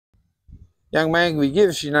Young man, can you give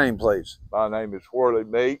us your name, please? My name is Worley.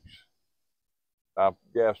 I'm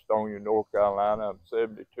from Gastonia, North Carolina. I'm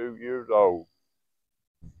 72 years old.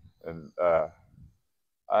 And I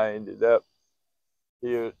ended up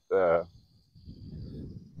here at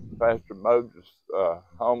Pastor Moses'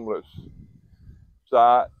 homeless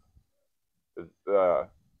site.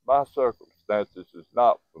 My circumstances is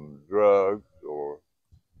not from drugs or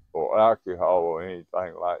alcohol or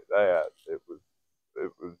anything like that. It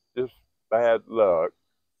was just bad luck,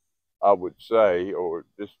 I would say, or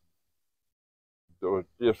just where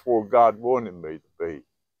God wanted me to be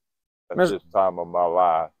at Miss, this time of my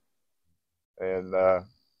life. And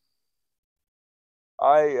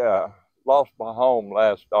I lost my home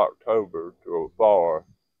last October to a fire,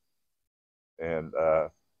 and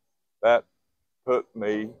that put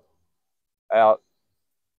me out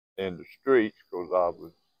in the streets because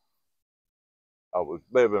I was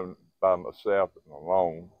living by myself and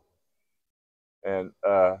alone. And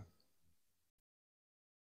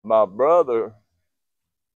my brother,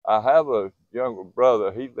 I have a younger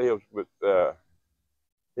brother. He lives with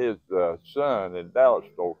his son in Dallas,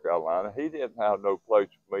 North Carolina. He didn't have no place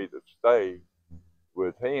for me to stay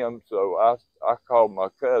with him, so I called my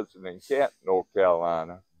cousin in Canton, North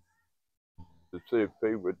Carolina, to see if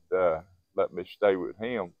he would let me stay with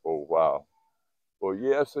him for a while. Well,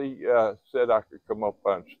 yes, he said I could come up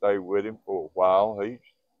and stay with him for a while. He's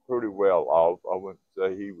pretty well off. I wouldn't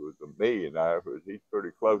say he was a millionaire, but he's pretty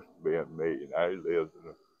close to being a millionaire. He lives in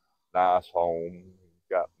a nice home,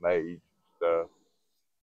 got maids and stuff.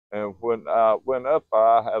 And when I went up,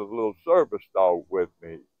 I had a little service dog with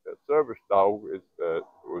me. That service dog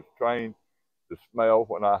was trained to smell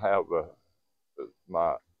when I have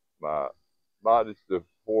my body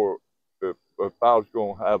for if I was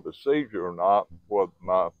going to have a seizure or not, whether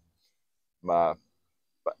my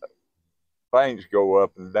things go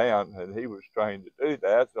up and down, and he was trained to do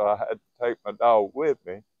that, so I had to take my dog with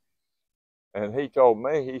me. And he told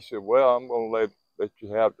me, he said, "Well, I'm going to let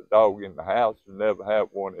you have the dog in the house. You never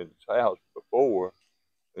had one in his house before."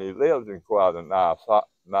 And he lives in quite a nice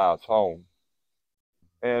home.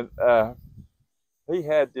 And he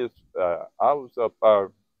had this. I was up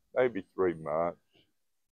there maybe 3 months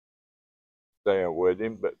staying with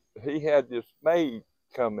him, but he had this maid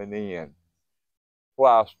coming in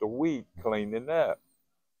twice a week cleaning up.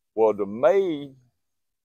 Well, the maid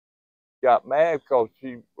got mad because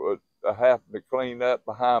she was having to clean up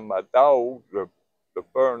behind my dog, the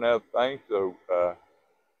fur and everything. So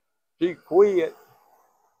she quit,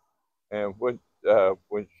 and when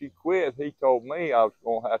she quit, he told me I was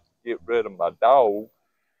going to have to get rid of my dog,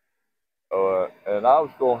 and I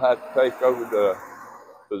was going to have to take over the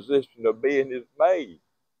position of being his maid.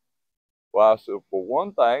 Well, I said, for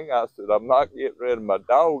one thing, I said, I'm not getting rid of my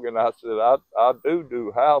dog. And I said, I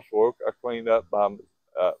do housework. I clean up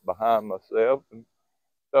behind myself and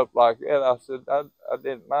stuff like that. I said, I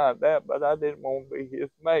didn't mind that, but I didn't want to be his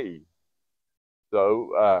maid.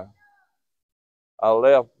 So I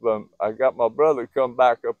left. I got my brother to come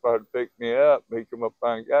back up there to pick me up. He come up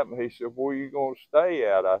there and got me. He said, where you going to stay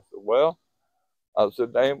at? I said, well, there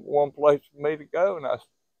ain't one place for me to go. And I said,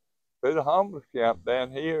 to the homeless camp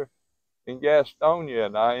down here in Gastonia,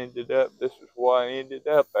 and this is where I ended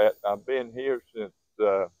up at. I've been here since,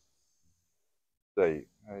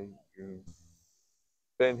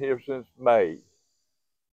 been here since May.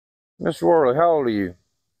 Mr. Worley, how old are you?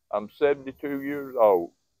 I'm 72 years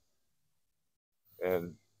old,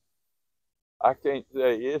 and I can't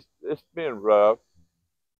say it's been rough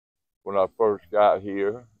when I first got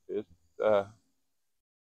here.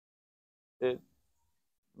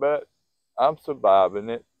 But I'm surviving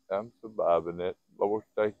it. I'm surviving it. Lord's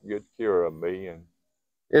taking good care of me, and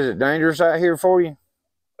Is it dangerous out here for you?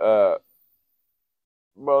 uh,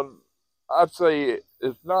 well, I'd say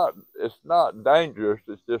it's not dangerous.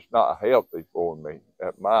 It's just not healthy for me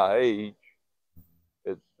at my age.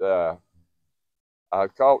 It's I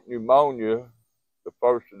caught pneumonia the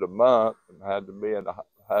first of the month and had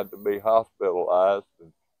to be hospitalized.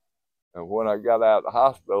 And when I got out of the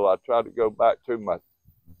hospital, I tried to go back to my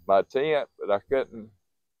tent, but I couldn't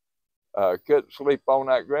sleep on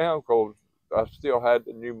that ground because I still had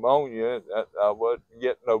the pneumonia and I wasn't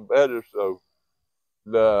getting no better. So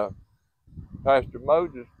the Pastor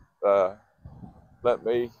Moses let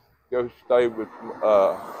me go stay with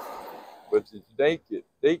his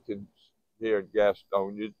deacons here in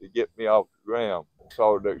Gastonia to get me off the ground.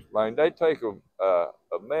 So to explain, they take a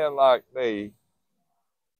man like me.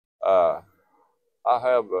 I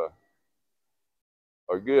have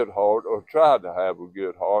a good heart, or try to have a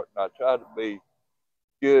good heart, and I try to be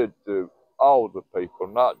good to all the people,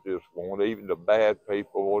 not just one, even the bad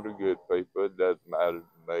people or the good people. It doesn't matter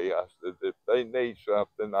to me. I said, if they need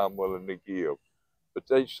something, I'm willing to give. But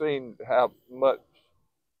they seen how much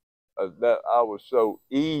that I was so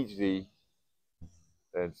easy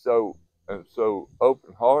and so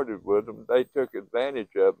open-hearted with them. They took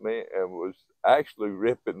advantage of me and was actually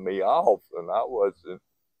ripping me off, and I wasn't,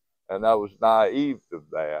 and I was naive to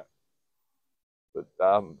that.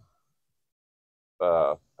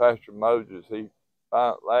 But Pastor Moses, he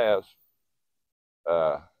last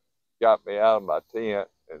got me out of my tent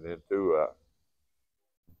and into a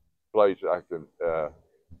place I could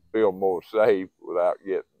feel more safe without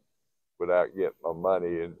getting my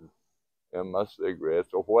money and my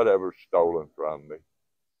cigarettes or whatever stolen from me.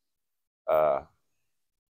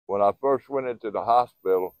 When I first went into the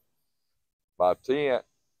hospital, my tent,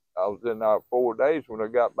 I was in there 4 days. When I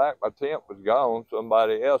got back, my tent was gone.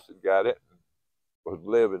 Somebody else had got it and was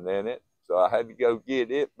living in it. So I had to go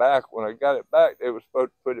get it back. When I got it back, they were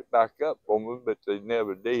supposed to put it back up for me, but they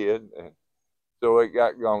never did. And so it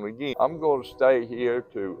got gone again. I'm going to stay here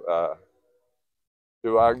till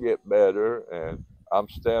I get better, and I'm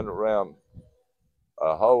standing around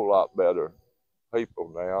a whole lot better people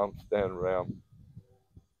now. I'm standing around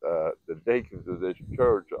the deacons of this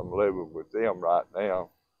church. I'm living with them right now.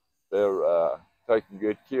 They're taking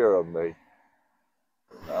good care of me.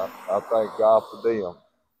 I thank God for them.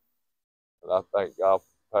 And I thank God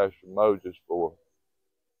for Pastor Moses for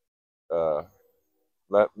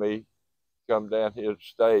letting me come down here to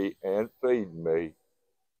stay and feed me.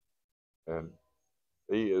 And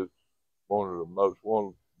he is one of the most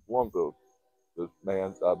wonderful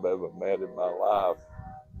men I've ever met in my life.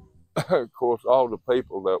 Of course, all the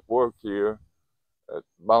people that work here, that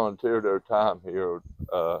volunteer their time here,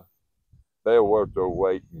 they're worth their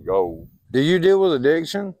weight in gold. Do you deal with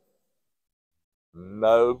addiction?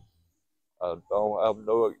 No, I don't have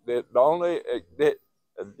no addiction. The only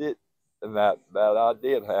addiction that I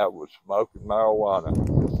did have was smoking marijuana.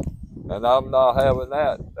 And I'm not having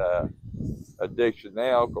that addiction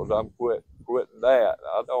now because I'm quitting that.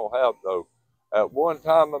 I don't have no. At one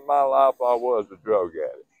time in my life, I was a drug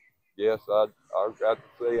addict. Yes, I got to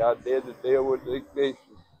say I did to deal with the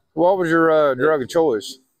addiction. What was your drug of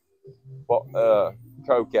choice?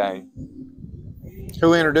 Cocaine.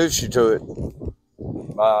 Who introduced you to it?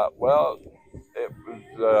 Well, it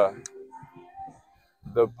was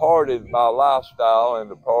the party, my lifestyle, and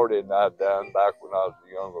the partying I'd done back when I was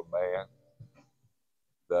a younger man.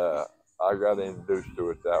 I got introduced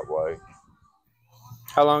to it that way.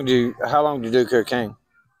 How long did you do cocaine?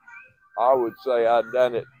 I would say I'd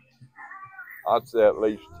done it, I'd say at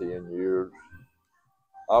least 10 years.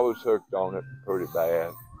 I was hooked on it pretty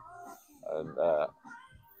bad. And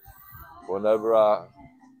whenever I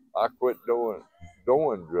quit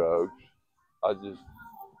doing drugs, I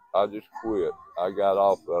just quit. I got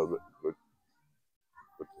off of it. With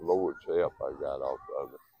the Lord's help, I got off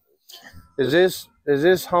of it. Is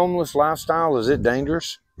this homeless lifestyle, is it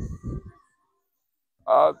dangerous?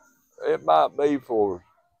 It might be for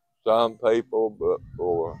some people, but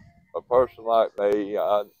for a person like me,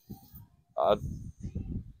 I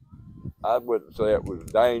wouldn't say it was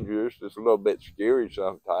dangerous. It's a little bit scary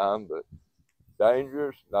sometimes, but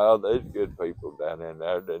dangerous? No, there's good people down in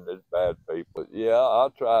there, then there's bad people. Yeah, I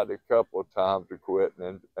tried a couple of times to quit,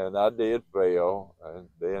 and I did fail, and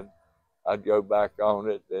then I'd go back on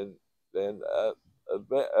it, and then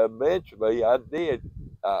eventually I did.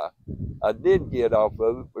 I did get off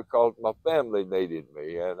of it because my family needed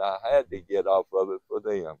me, and I had to get off of it for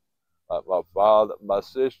them. My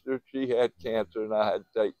sister, she had cancer, and I had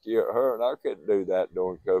to take care of her, and I couldn't do that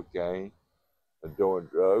doing cocaine and doing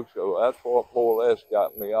drugs. So that's what more or less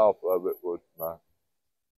got me off of it was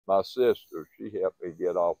my sister. She helped me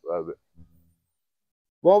get off of it.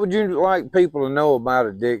 What would you like people to know about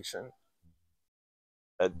addiction?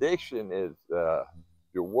 Addiction is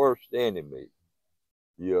your worst enemy.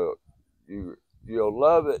 You'll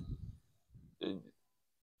love it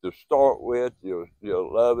to start with.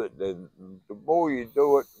 You'll love it, and the more you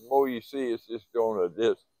do it, the more you see it's just going to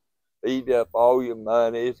just eat up all your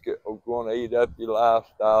money. It's going to eat up your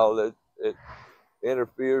lifestyle. It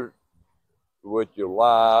interferes with your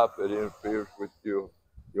life. It interferes with your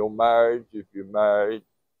marriage if you're married.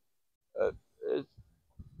 It's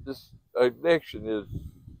this addiction is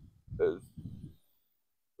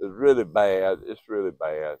really bad. It's really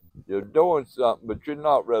bad. You're doing something, but you're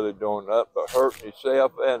not really doing that, but hurting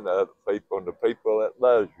yourself and the other people and the people that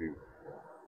love you.